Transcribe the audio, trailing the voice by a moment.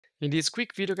In this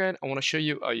quick video guide, I want to show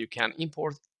you how you can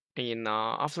import in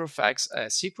After Effects a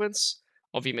sequence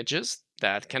of images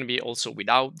that can be also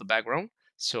without the background,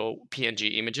 so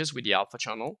PNG images with the alpha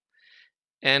channel,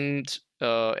 and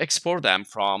export them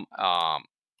from a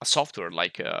software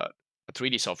like a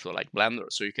 3D software like Blender.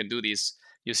 So you can do this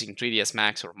using 3ds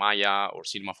Max or Maya or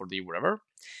Cinema 4D, wherever,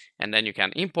 and then you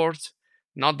can import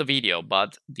not the video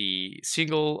but the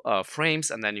single frames,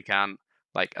 and then you can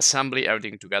like assembly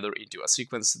everything together into a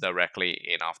sequence directly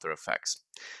in After Effects.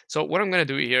 So what I'm going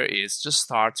to do here is just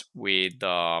start with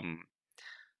Blender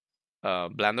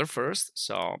first.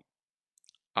 So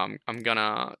I'm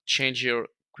gonna change here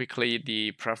quickly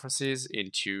the preferences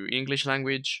into English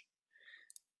language,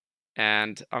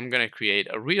 and I'm gonna create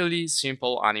a really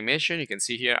simple animation. You can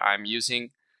see here I'm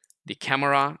using the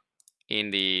camera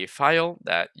in the file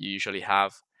that you usually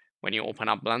have when you open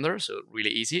up Blender. So really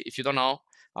easy. If you don't know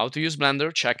how to use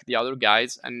Blender, check the other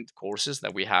guides and courses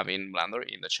that we have in Blender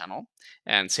in the channel.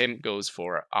 And same goes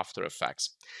for After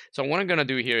Effects. So what I'm gonna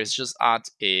do here is just add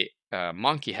a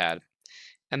monkey head,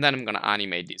 and then I'm gonna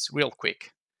animate this real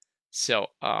quick. So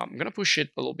I'm gonna push it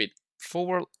a little bit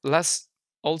forward. Let's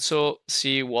also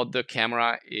see what the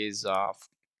camera is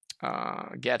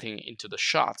getting into the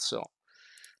shot. So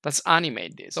let's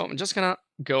animate this. So I'm just gonna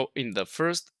go in the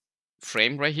first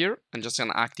frame right here and just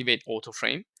gonna activate auto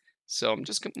frame. So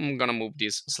I'm gonna move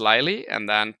this slightly and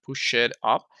then push it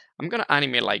up. I'm gonna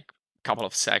animate like a couple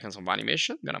of seconds of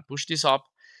animation. I'm gonna push this up,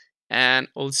 and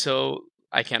also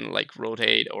I can like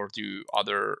rotate or do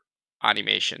other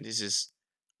animation. This is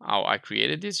how I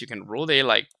created this. You can rotate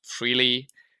like freely,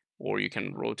 or you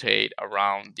can rotate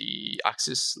around the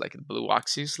axis, like the blue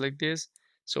axis like this.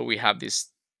 So we have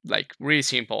this like really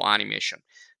simple animation.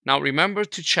 Now remember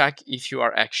to check if you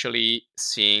are actually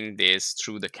seeing this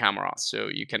through the camera. So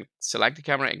you can select the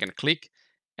camera and can click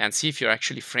and see if you're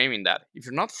actually framing that. If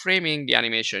you're not framing the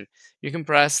animation, you can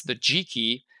press the G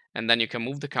key, and then you can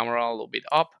move the camera a little bit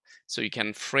up so you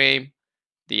can frame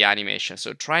the animation.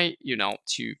 So try,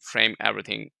 to frame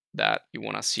everything that you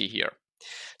want to see here.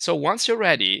 So once you're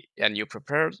ready and you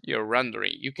prepare your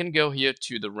rendering, you can go here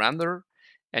to the render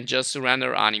and just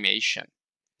render animation.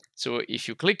 So if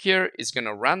you click here, it's going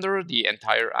to render the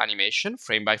entire animation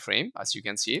frame by frame, as you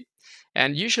can see.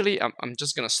 And usually I'm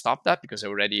just going to stop that because I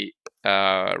already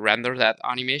rendered that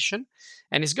animation.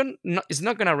 And it's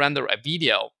not going to render a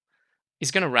video.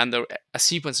 It's going to render a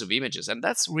sequence of images. And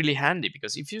that's really handy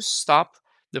because if you stop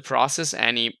the process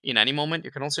in any moment,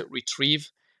 you can also retrieve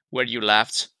where you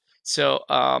left. So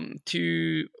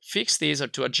to fix this or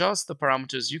to adjust the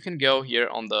parameters, you can go here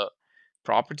on the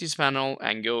properties panel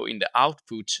and go in the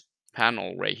output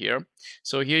panel right here.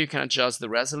 So here you can adjust the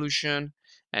resolution,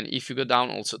 and if you go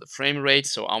down also the frame rate,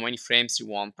 so how many frames you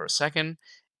want per second,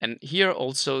 and here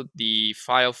also the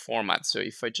file format. So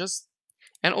if I just,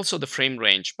 and also the frame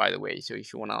range, by the way, so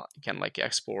if you wanna, you can like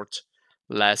export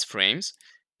less frames.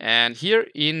 And here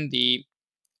in the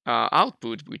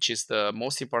output, which is the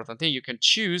most important thing, you can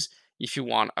choose if you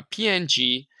want a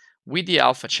PNG with the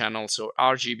alpha channel, so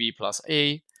RGB plus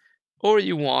A, or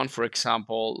you want, for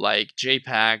example, like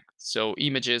JPEG, so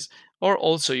images, or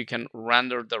also you can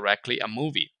render directly a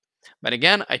movie. But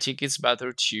again, I think it's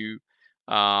better to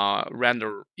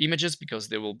render images because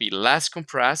they will be less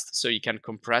compressed, so you can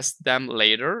compress them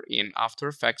later in After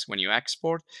Effects when you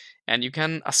export, and you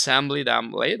can assembly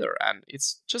them later, and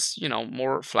it's just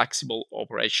more flexible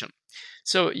operation.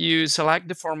 So you select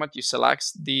the format, you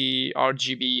select the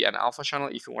RGB and alpha channel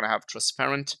if you want to have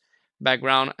transparent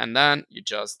background, and then you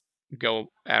just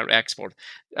go export.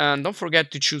 And don't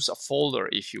forget to choose a folder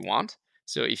if you want.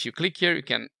 So if you click here,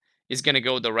 it's going to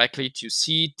go directly to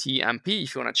CTMP.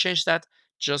 If you want to change that,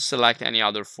 just select any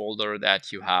other folder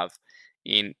that you have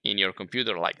in your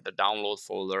computer, like the download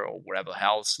folder or wherever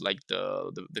else, like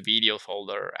the video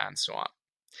folder and so on.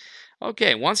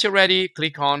 Okay, once you're ready,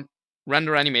 click on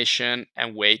render animation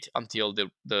and wait until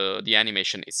the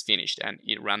animation is finished and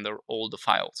it render all the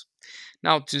files.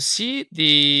 Now to see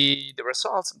the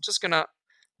results, I'm just gonna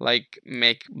like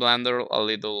make Blender a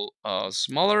little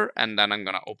smaller, and then I'm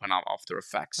gonna open up After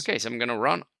Effects. Okay, so I'm gonna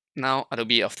run now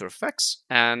Adobe After Effects,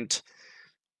 and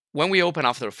when we open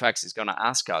After Effects, it's gonna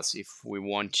ask us if we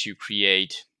want to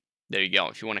create, there you go,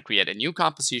 if you want to create a new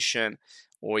composition,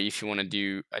 or if you want to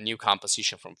do a new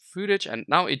composition from footage. And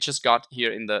now it just got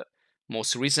here in the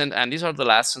most recent, and these are the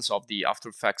lessons of the After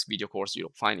Effects video course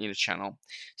you'll find in the channel.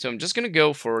 So I'm just gonna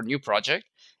go for a new project.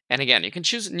 And again, you can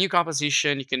choose a new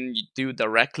composition. You can do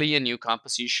directly a new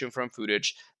composition from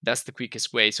footage. That's the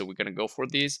quickest way. So we're gonna go for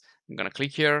this. I'm gonna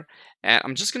click here, and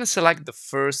I'm just gonna select the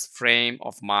first frame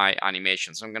of my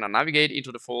animation. So I'm gonna navigate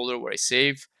into the folder where I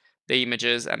save the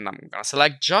images, and I'm gonna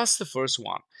select just the first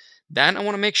one. Then I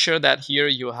want to make sure that here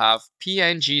you have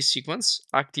PNG sequence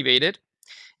activated.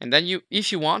 And then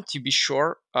if you want to be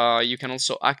sure, you can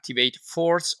also activate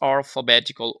force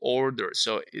alphabetical order.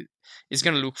 So it's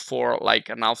going to look for like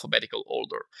an alphabetical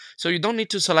order. So you don't need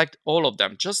to select all of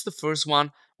them, just the first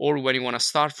one, or when you want to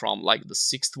start from, like the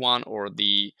sixth one or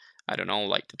the, I don't know,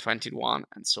 like the 20th one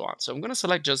and so on. So I'm going to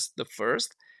select just the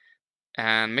first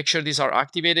and make sure these are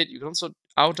activated. You can also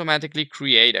automatically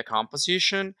create a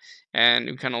composition, and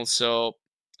you can also,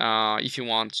 if you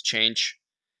want to change,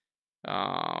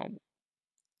 uh,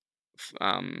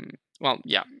 well,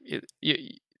 yeah,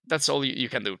 that's all you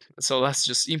can do. So let's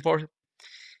just import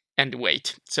and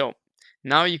wait. So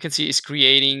now you can see it's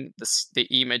creating the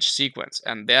image sequence,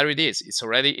 and there it is. It's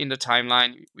already in the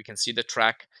timeline. We can see the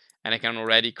track, and I can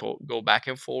already go back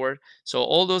and forward. So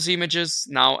all those images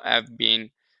now have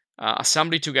been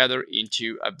assembled together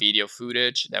into a video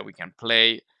footage that we can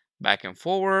play back and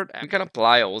forward. And we can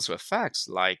apply also effects,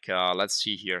 like let's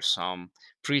see here some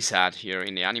preset here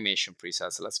in the animation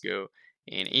presets. Let's go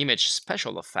in image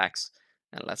special effects,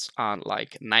 and let's add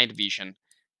like night vision.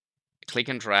 Click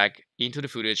and drag into the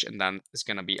footage, and then it's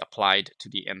going to be applied to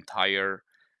the entire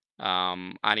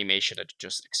animation that you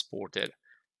just exported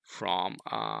from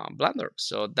Blender.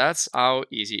 So that's how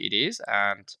easy it is,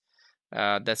 and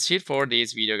that's it for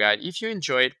this video guide. If you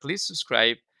enjoyed, please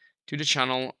subscribe to the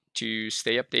channel to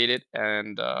stay updated,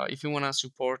 and if you want to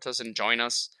support us and join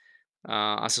us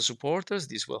as a supporters,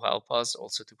 this will help us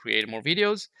also to create more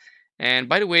videos. And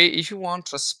by the way, if you want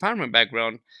transparent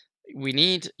background, we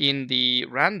need in the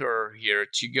render here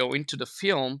to go into the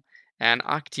film and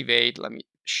activate, let me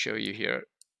show you here.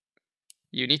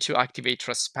 You need to activate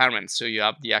transparent, so you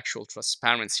have the actual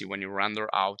transparency when you render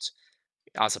out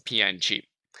as a PNG.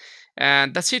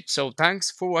 And that's it. So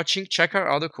thanks for watching. Check our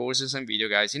other courses and video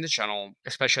guides in the channel,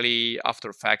 especially After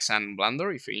Effects and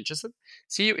Blender if you're interested.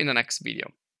 See you in the next video.